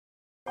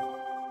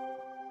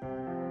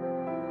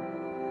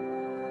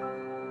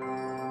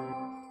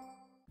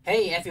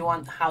Hey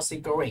everyone, how's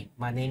it going?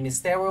 My name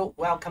is Daryl.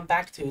 Welcome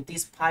back to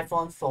this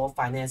Python for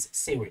Finance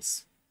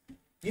series.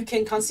 You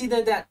can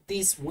consider that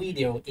this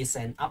video is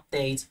an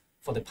update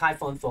for the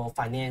Python for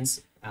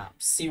Finance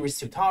series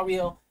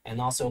tutorial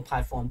and also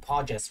Python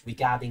projects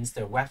regarding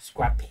the web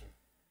scraping.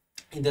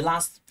 In the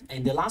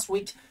last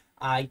week,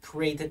 I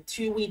created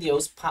two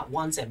videos, part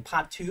 1 and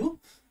part 2,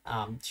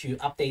 to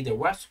update the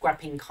web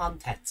scraping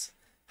content.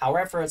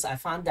 However, I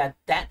found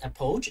that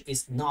approach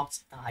is not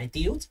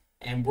ideal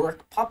and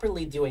work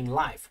properly during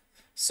live.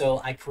 So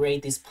I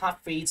create these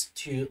part 3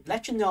 to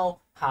let you know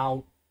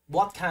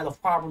what kind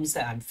of problems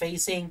that I'm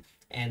facing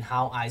and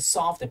how I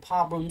solve the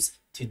problems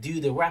to do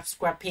the web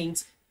scraping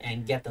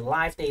and get the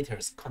live data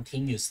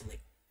continuously.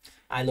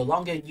 I no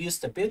longer use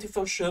the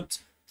BeautifulSoup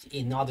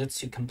in order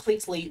to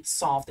completely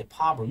solve the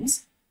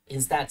problems.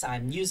 Instead,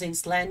 I'm using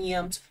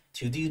Selenium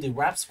to do the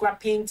web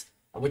scraping,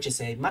 which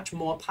is a much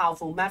more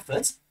powerful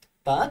method,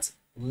 but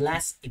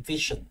less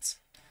efficient.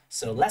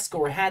 So let's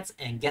go ahead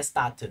and get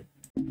started.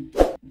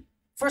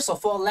 First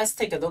of all, let's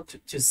take a look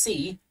to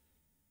see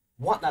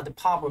what are the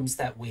problems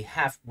that we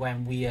have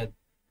when we're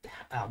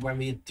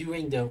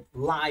doing the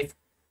live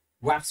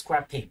web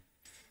scraping.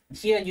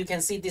 Here you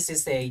can see this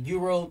is a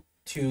euro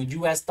to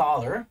US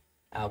dollar,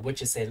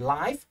 which is a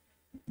live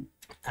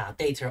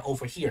data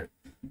over here.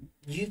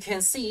 You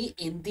can see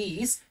in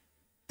this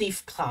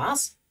div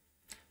class,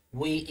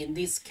 we in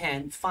this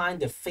can find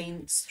the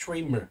fin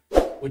streamer,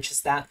 which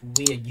is that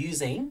we are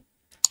using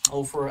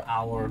over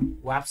our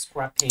web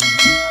scraping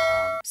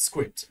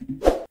script.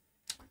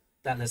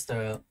 That is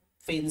the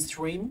fin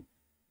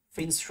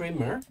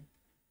streamer,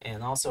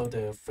 and also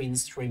the fin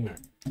streamer.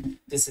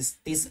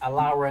 This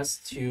allows us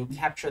to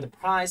capture the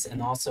price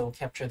and also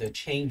capture the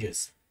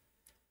changes.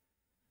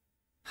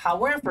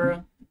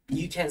 However,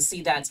 you can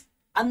see that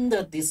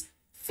under this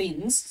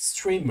fin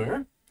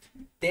streamer,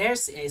 there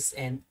is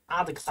an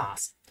other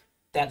class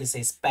that is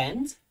a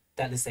spend,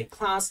 that is a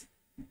class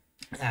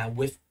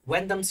with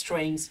random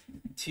strings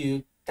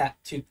that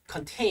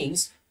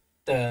contains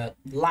the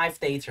live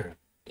data,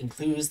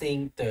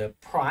 including the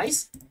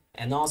price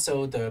and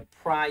also the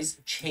price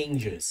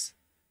changes.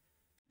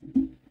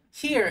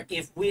 Here,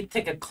 if we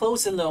take a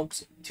closer look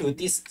to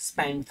this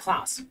spend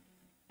class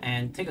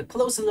and take a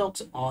closer look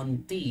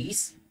on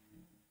this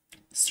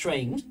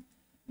string,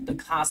 the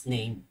class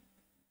name,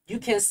 you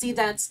can see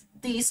that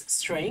these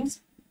strings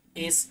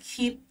is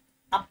keep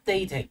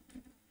updating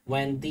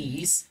when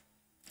these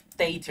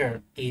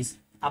data is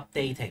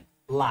updating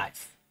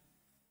live.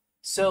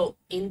 So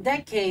in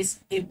that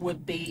case, it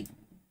would be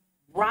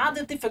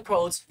rather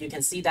difficult. You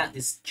can see that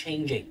it's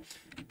changing.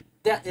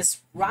 That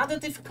is rather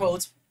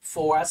difficult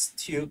for us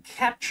to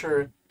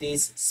capture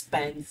this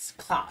spend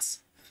class.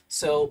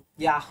 So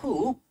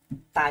Yahoo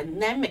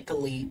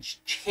dynamically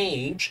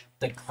change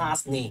the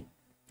class name.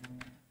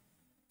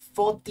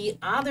 For the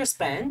other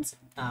spend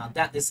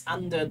that is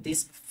under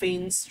this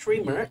fin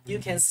streamer, you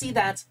can see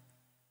that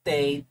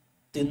they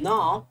do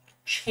not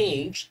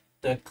change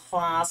the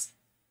class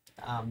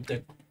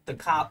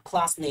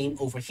class name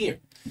over here.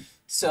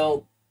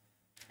 So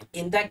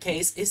in that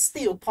case, it's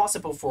still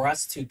possible for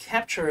us to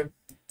capture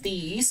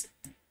these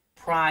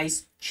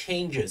price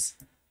changes.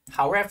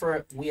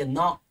 However, we are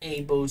not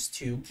able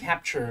to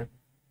capture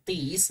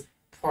these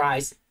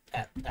price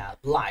at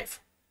live.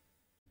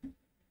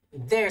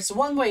 There's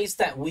one way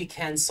that we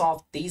can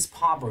solve these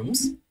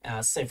problems.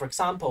 Say for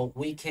example,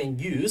 we can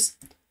use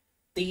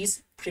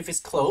these previous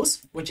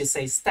clause, which is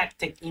a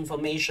static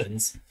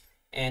informations,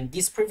 and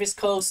this previous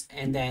clause,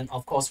 and then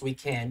of course we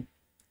can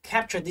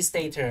capture this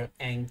data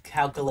and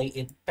calculate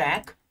it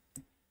back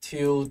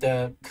to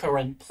the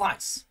current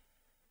price.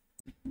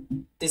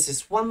 This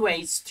is one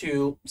way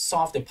to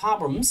solve the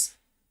problems.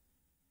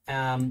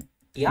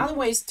 The other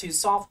ways to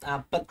solve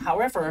but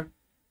however,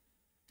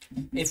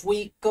 if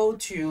we go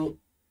to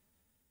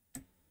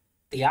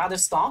the other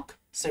stock,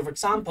 say for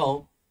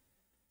example,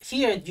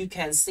 here you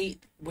can see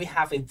we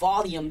have a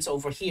volumes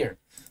over here.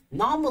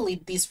 Normally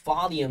these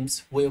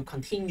volumes will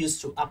continue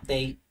to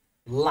update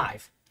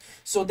live.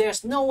 So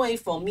there's no way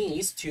for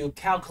me to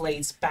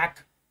calculate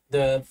back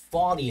the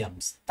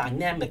volumes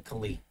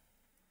dynamically.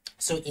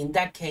 So in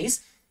that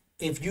case,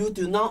 if you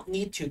do not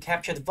need to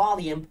capture the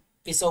volume,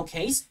 it's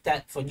okay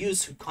that for you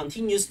to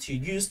continue to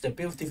use the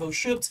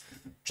BeautifulSoup,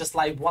 just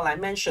like what I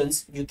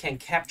mentioned, you can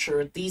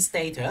capture these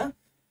data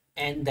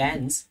and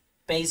then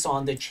based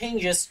on the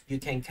changes, you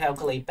can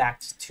calculate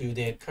back to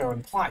the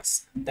current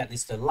price, that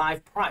is the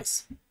live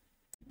price.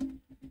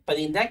 But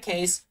in that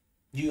case,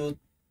 you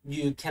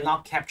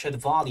cannot capture the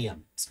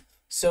volumes.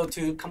 So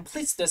to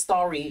complete the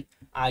story,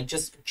 I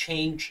just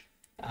change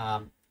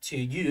to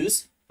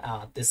use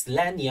the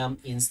Selenium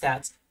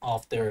instead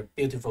of the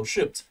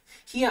BeautifulSoup.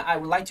 Here, I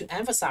would like to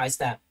emphasize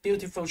that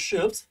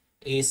BeautifulSoup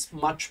is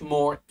much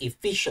more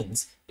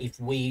efficient if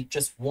we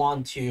just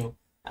want to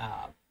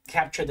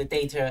capture the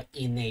data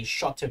in a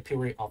shorter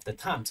period of the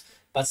time.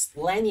 But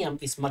Selenium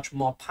is much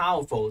more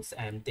powerful,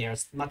 and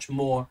there's much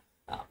more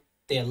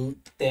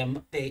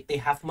they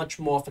have much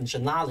more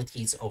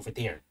functionalities over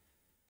there.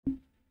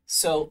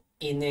 So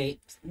in a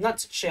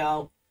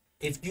nutshell,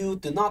 if you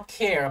do not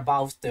care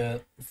about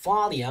the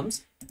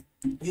volumes,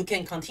 you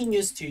can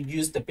continue to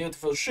use the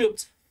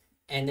BeautifulSoup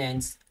and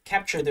then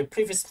capture the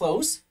previous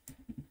close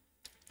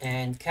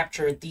and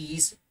capture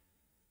these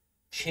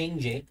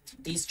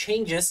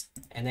changes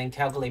and then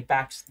calculate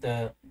back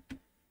the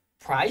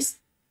price,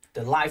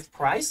 the live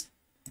price.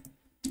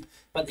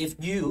 But if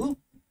you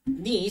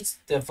need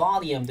the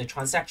volume, the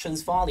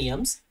transactions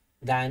volumes,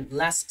 then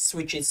let's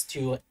switch it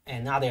to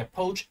another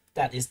approach,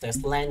 that is the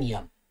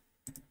Selenium.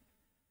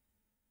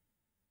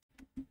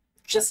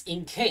 Just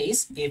in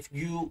case, if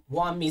you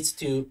want me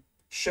to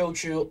show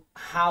you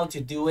how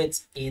to do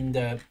it in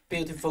the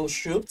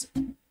BeautifulSoup,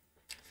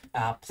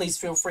 please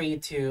feel free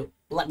to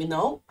let me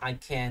know. I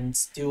can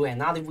do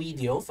another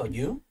video for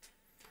you.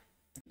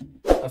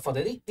 But for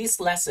these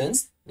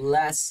lessons,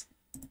 let's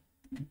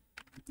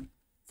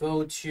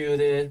go to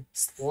the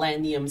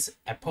Selenium's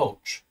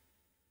approach.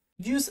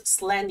 Use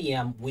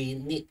Selenium, we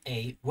need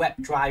a web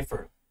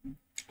driver.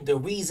 The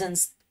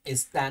reasons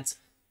is that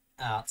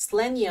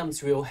Selenium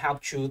will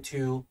help you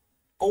to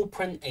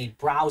open a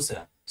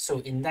browser. So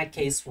in that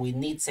case, we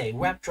need a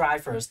web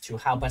drivers to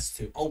help us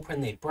to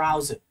open a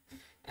browser.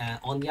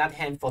 On the other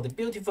hand, for the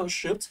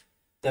BeautifulSoup,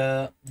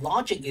 the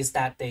logic is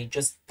that they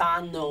just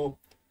download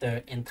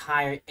the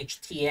entire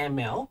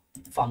HTML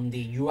from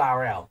the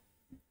URL.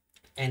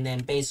 And then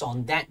based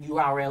on that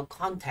URL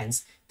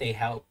contents, they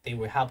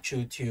will help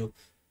you to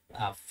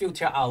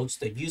filter out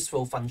the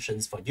useful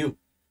functions for you.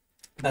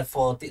 But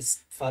for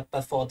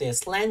the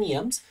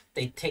Selenium,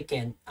 they take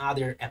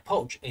another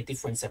approach, a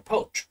different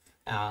approach.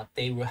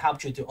 They will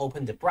help you to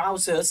open the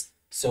browsers.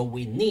 So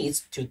we need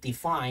to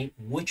define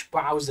which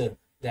browser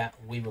that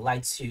we would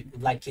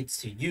like it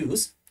to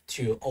use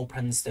to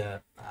open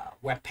the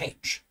web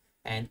page.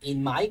 And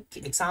in my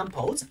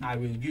examples, I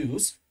will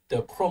use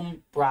the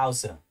Chrome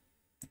browser.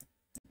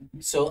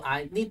 So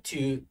I need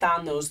to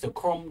download the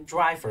Chrome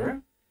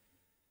driver.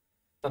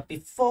 But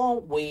before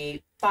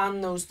we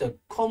download the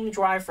Chrome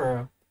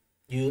driver,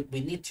 we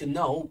need to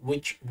know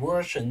which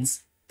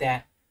versions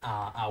that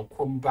our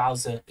Chrome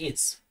browser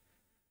is.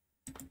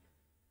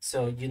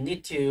 So you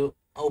need to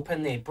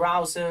open a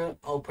browser,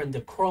 open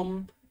the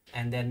Chrome,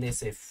 and then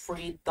there's a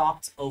three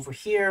dots over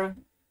here,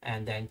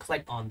 and then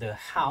click on the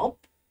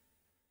Help,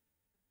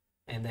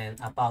 and then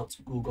About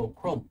Google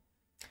Chrome.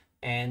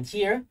 And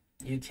here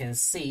you can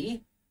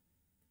see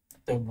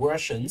the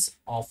versions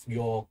of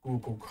your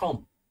Google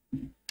Chrome.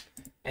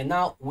 And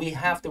now we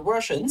have the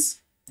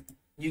versions.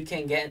 You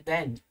can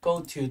then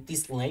go to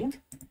this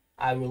link.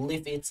 I will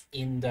leave it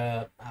in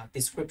the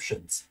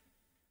descriptions.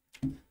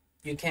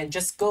 You can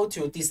just go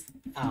to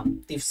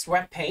this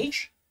web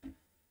page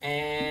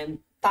and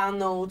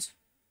download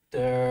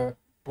the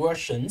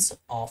versions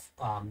of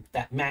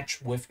that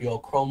match with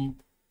your Chrome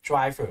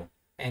driver.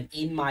 And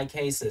in my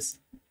cases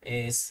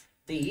is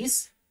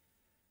these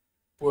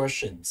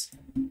versions.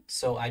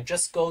 So I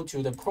just go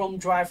to the Chrome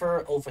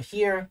driver over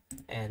here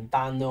and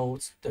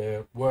download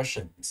the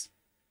versions.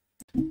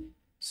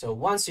 So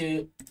once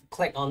you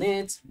click on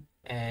it,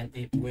 and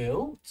it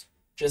will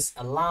just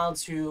allow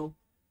you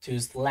to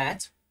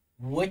select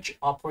which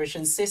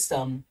operation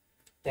system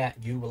that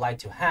you would like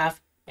to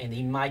have. And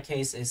in my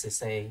case,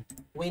 it's a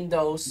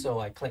Windows, so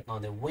I click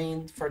on the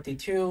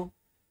Win32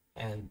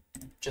 and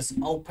just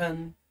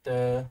open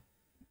the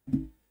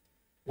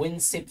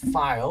WinZip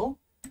file,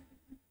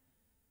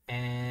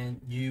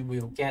 and you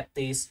will get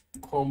this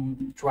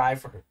Chrome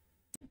driver.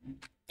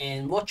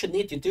 And what you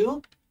need to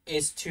do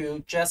is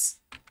to just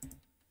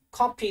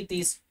copy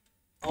this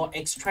or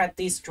extract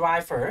this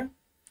driver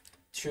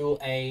to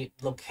a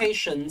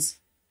locations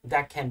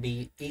that can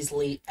be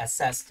easily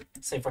accessed.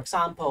 Say for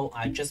example,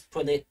 I just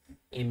put it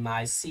in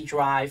my C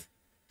drive,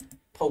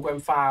 program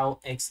file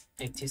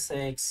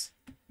x86,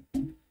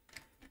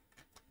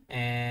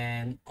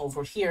 and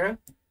over here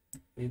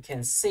you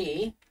can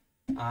see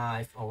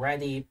I've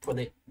already put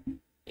it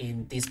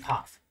in this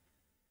path.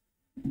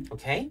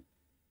 Okay,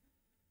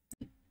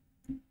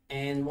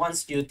 and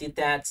once you did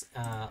that,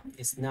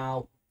 it's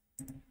now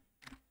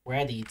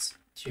ready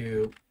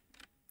to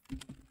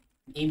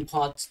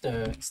import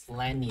the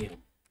Selenium.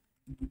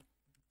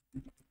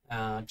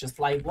 Just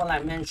like what I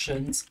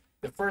mentioned,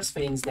 the first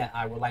things that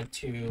I would like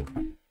to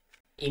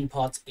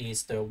import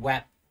is the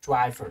web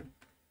driver.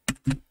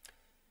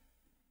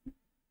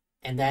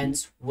 And then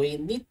we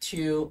need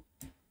to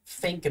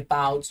think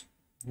about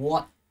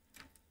what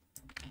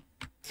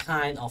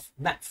kind of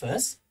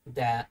methods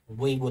that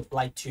we would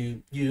like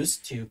to use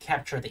to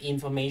capture the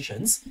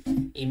informations.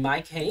 In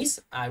my case,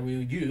 I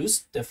will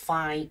use the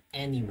find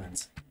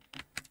element.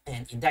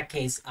 And in that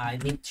case, I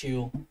need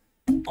to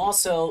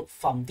also,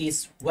 from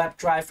this web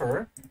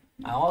driver,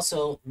 I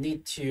also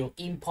need to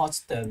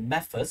import the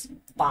method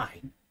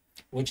find,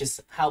 which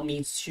is help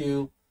me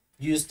to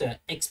use the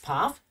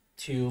XPath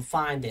to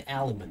find the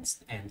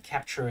elements and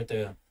capture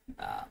the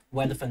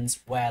relevant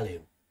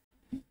value.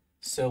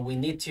 So we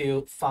need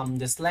to, from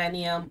the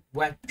Selenium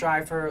web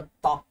driver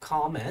dot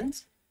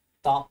comment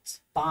dot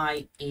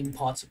by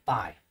import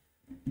by.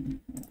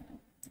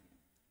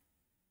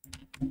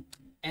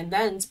 And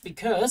then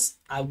because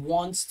I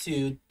want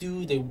to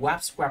do the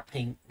web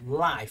scraping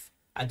live,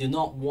 I do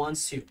not want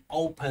to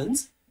open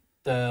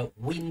the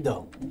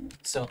window.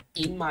 So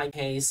in my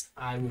case,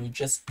 I will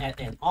just add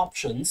an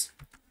options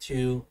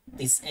to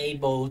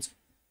disable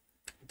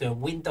the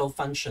window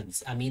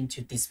functions. I mean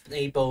to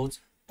disable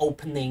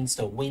opening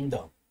the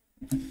window.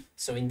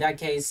 So in that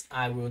case,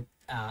 I will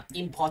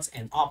import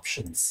an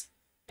options.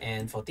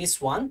 And for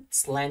this one,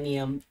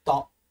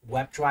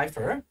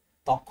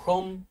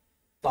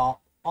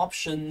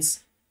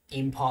 selenium.webdriver.chrome.options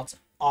import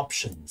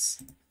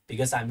options.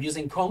 Because I'm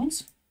using Chrome,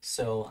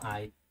 so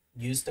I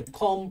use the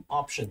Chrome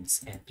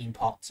options and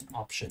import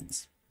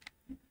options.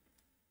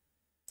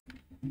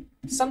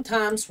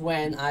 Sometimes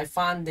when I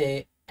find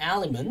the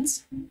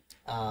elements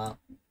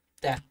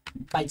that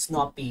might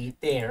not be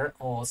there,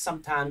 or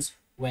sometimes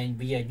when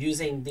we are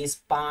using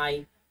this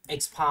by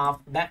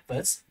XPath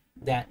methods,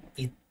 that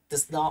it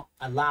does not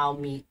allow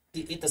me,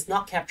 it does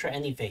not capture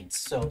anything.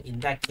 So in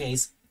that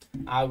case,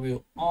 I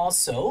will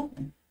also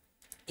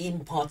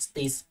import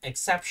these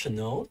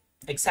exceptions,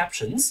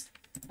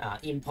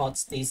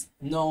 import these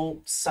no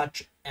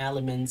such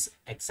elements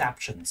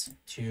exceptions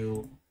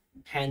to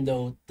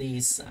handle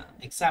these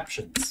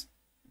exceptions.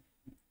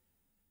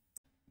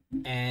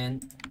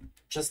 And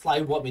just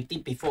like what we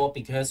did before,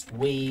 because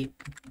we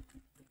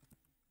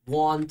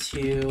want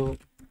to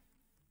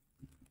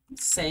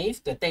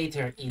save the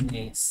data in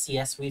a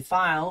CSV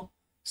file,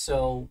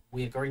 so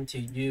we're going to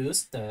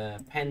use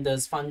the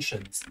pandas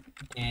functions.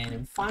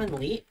 And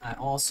finally, I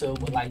also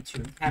would like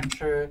to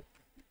capture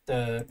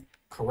the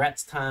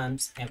correct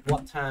times, at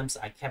what times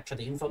I capture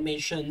the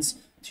informations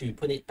to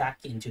put it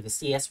back into the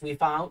CSV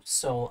file.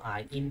 So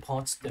I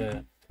import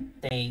the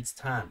date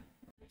time.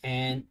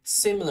 And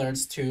similar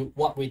to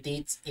what we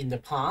did in the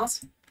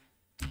past,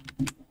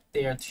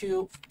 there are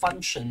two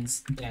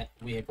functions that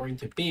we are going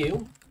to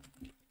build.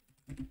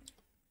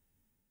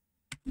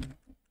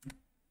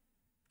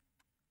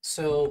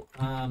 So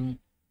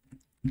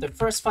the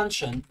first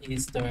function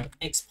is the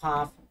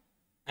XPath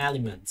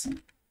element.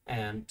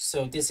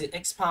 So this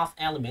XPath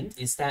element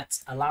is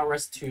that allow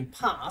us to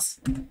pass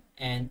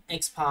an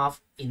XPath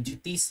into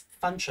these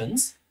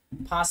functions,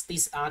 pass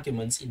these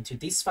arguments into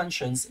these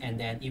functions, and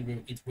then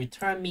it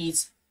return me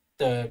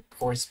the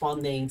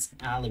corresponding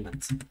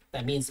element.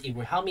 That means it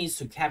will help me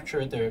to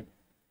capture the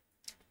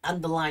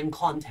underlying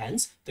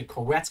contents, the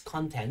correct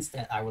contents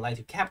that I would like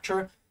to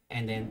capture,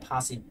 and then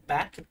pass it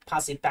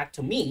back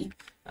to me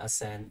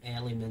as an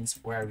elements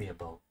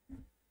variable.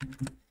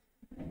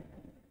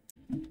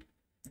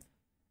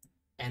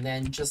 And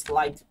then just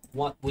like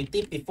what we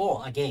did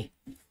before again,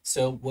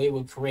 so we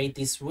will create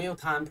these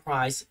real-time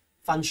price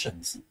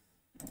functions.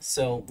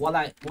 So what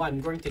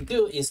I'm going to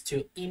do is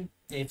to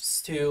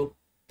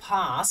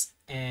pass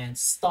and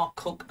stock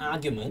hook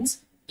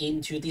arguments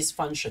into these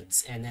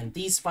functions, and then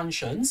these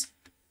functions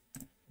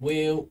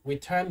will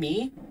return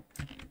me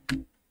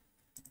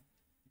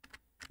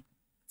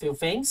few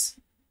things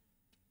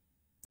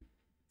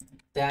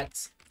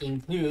that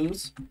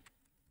includes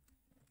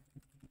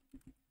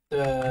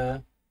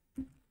the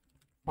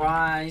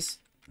price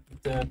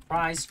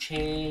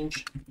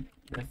change,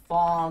 the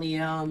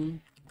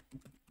volume,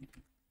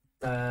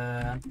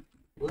 the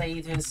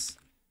latest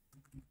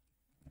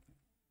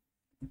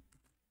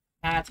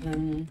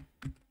pattern,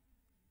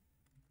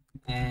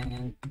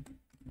 and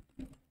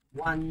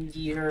 1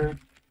 year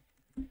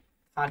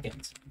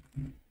target.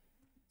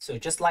 So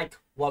just like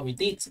what we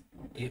did,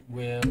 it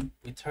will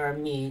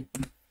return me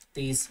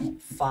these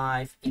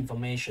 5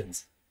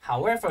 informations.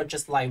 However,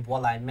 just like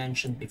what I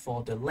mentioned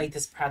before, the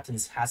latest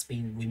patterns has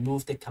been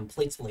removed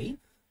completely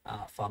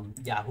from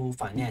Yahoo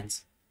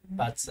Finance.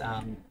 But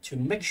to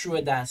make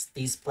sure that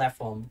this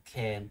platform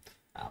can,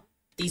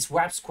 these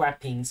web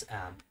scraping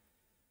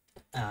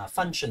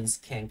functions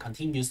can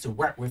continue to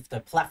work with the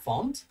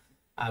platforms,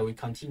 I will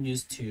continue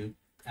to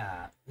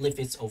leave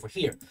it over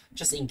here.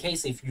 Just in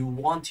case if you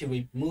want to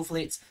remove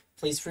it,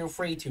 please feel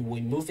free to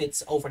remove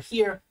it over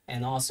here,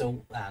 and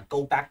also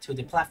go back to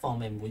the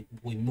platform and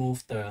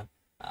remove the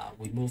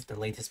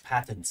latest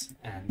patterns,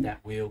 and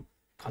that will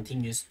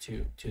continue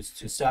to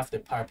serve the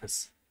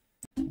purpose.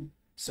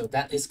 So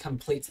that is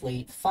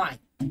completely fine.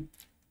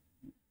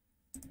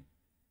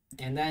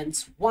 And then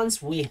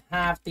once we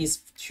have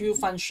these 2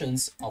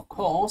 functions, of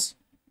course,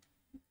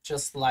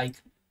 just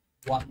like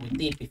what we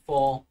did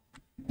before,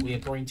 we are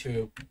going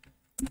to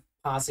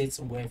pass it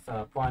with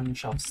a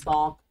bunch of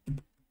stock,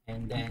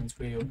 and then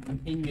we'll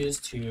continue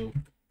to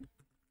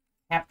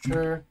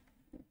capture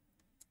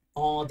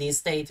all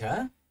this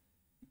data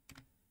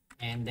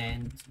and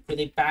then put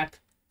it back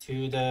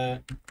to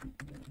the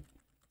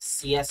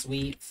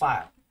CSV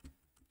file.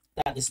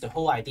 That is the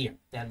whole idea.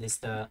 That is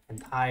the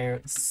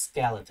entire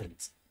skeleton.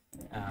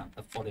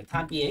 But for the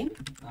time being,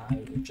 I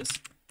will just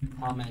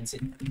comment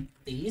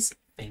these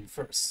things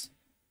first.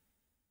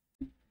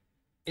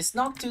 It's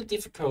not too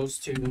difficult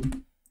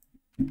to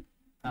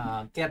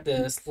get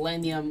the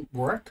Selenium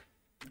work.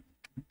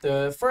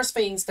 The first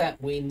things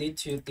that we need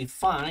to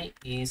define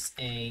is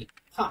a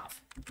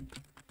path.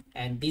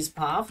 And this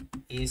path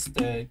is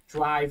the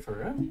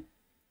driver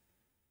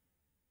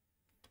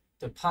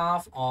the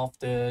path of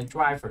the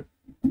driver.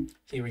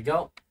 Here we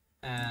go.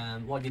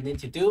 And what you need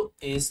to do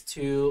is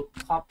to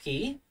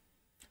copy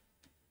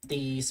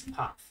this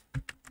path.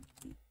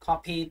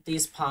 Copy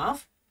this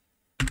path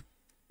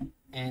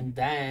and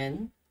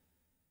then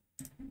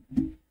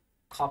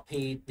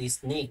copy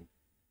this name.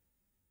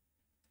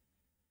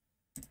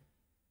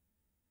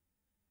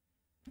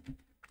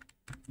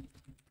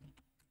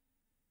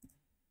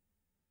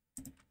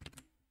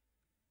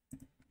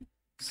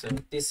 So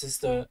this is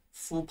the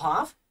full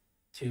path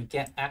to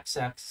get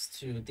access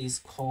to this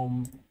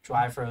com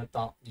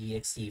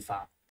driver.exe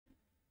file.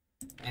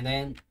 And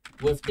then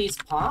with this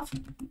path,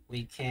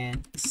 we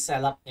can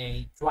set up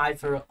a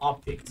driver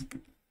object.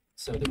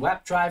 So the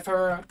web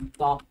driver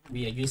dot,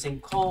 we are using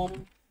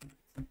com.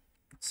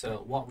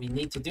 So what we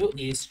need to do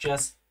is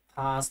just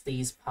pass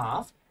this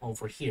path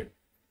over here.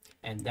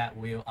 And that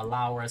will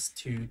allow us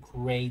to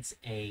create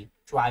a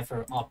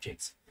driver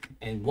object.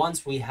 And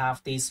once we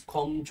have these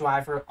com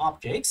driver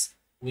objects,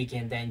 we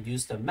can then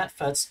use the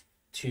methods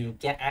to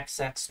get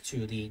access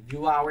to the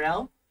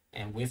URL.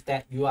 And with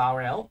that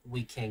URL,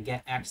 we can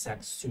get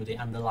access to the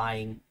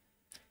underlying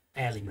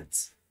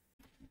elements.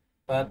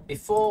 But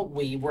before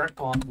we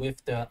work on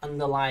with the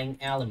underlying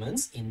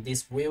elements in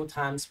this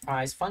real-time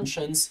price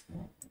functions,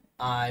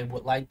 I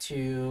would like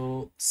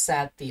to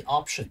set the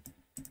option.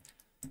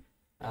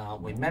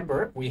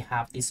 Remember, we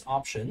have these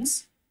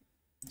options.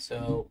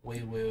 So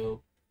we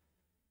will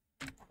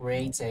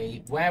create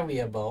a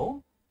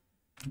variable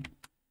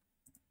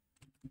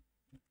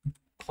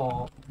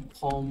called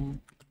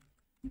com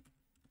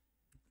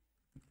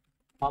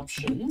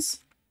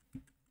options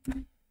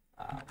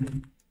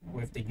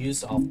with the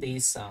use of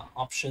these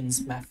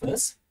options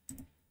methods.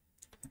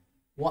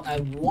 What I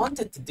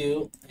wanted to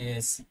do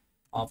is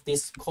of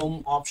this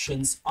com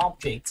options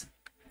object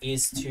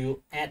is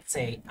to add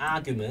a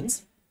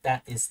argument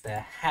that is the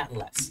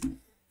headless.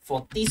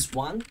 For this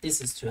one,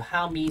 this is to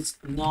help me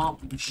not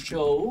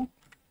show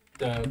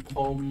the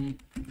com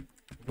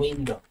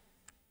window.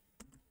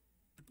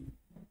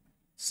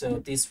 So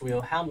this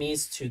will help me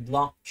to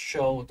not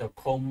show the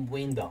com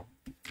window.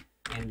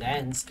 And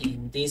then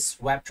in this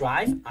web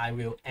drive, I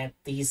will add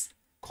this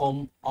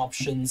com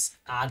options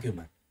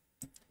argument.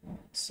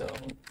 So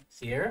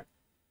here,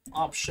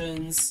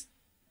 options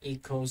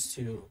equals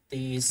to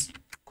these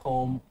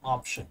com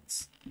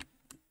options.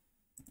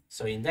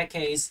 So in that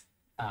case,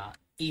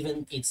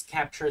 even it's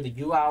capture the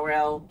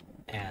URL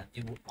and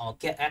it will I'll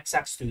get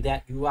access to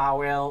that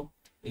URL,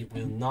 it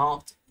will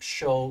not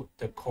show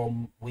the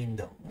com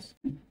windows.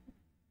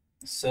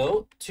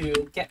 So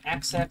to get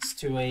access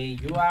to a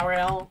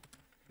URL,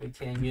 we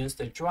can use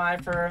the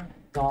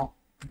driver.url.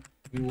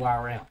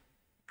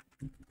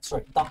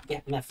 Sorry,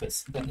 .get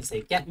methods. That is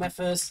a get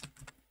methods.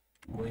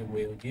 We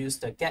will use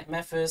the get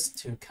methods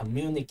to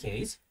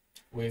communicate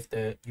with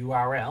the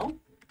URL.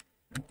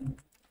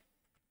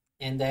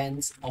 And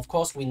then, of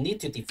course, we need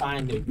to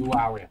define the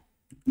URL.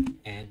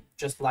 And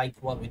just like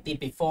what we did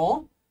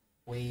before,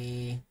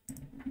 we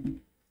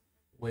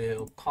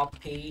will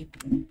copy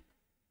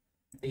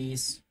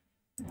this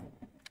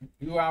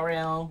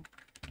URL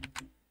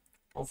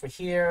over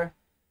here.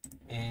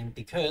 And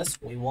because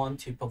we want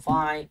to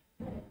provide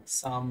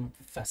some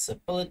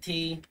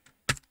flexibility,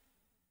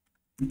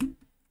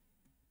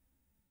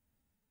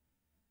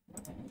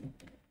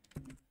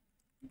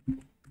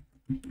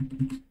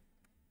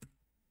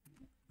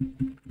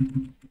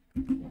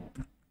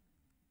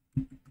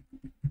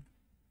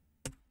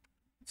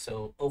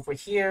 so over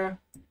here,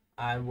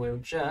 I will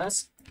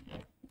just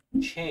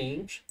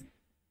change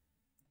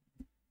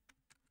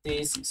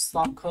this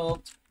stock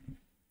code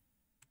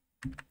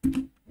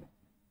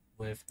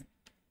with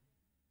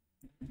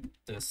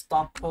the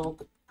stock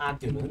code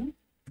argument.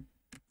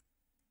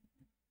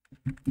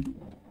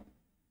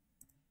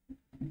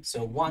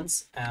 So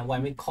once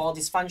when we call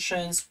these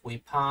functions, we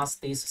pass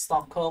this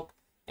stock code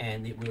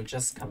and it will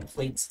just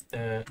complete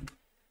the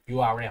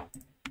URL.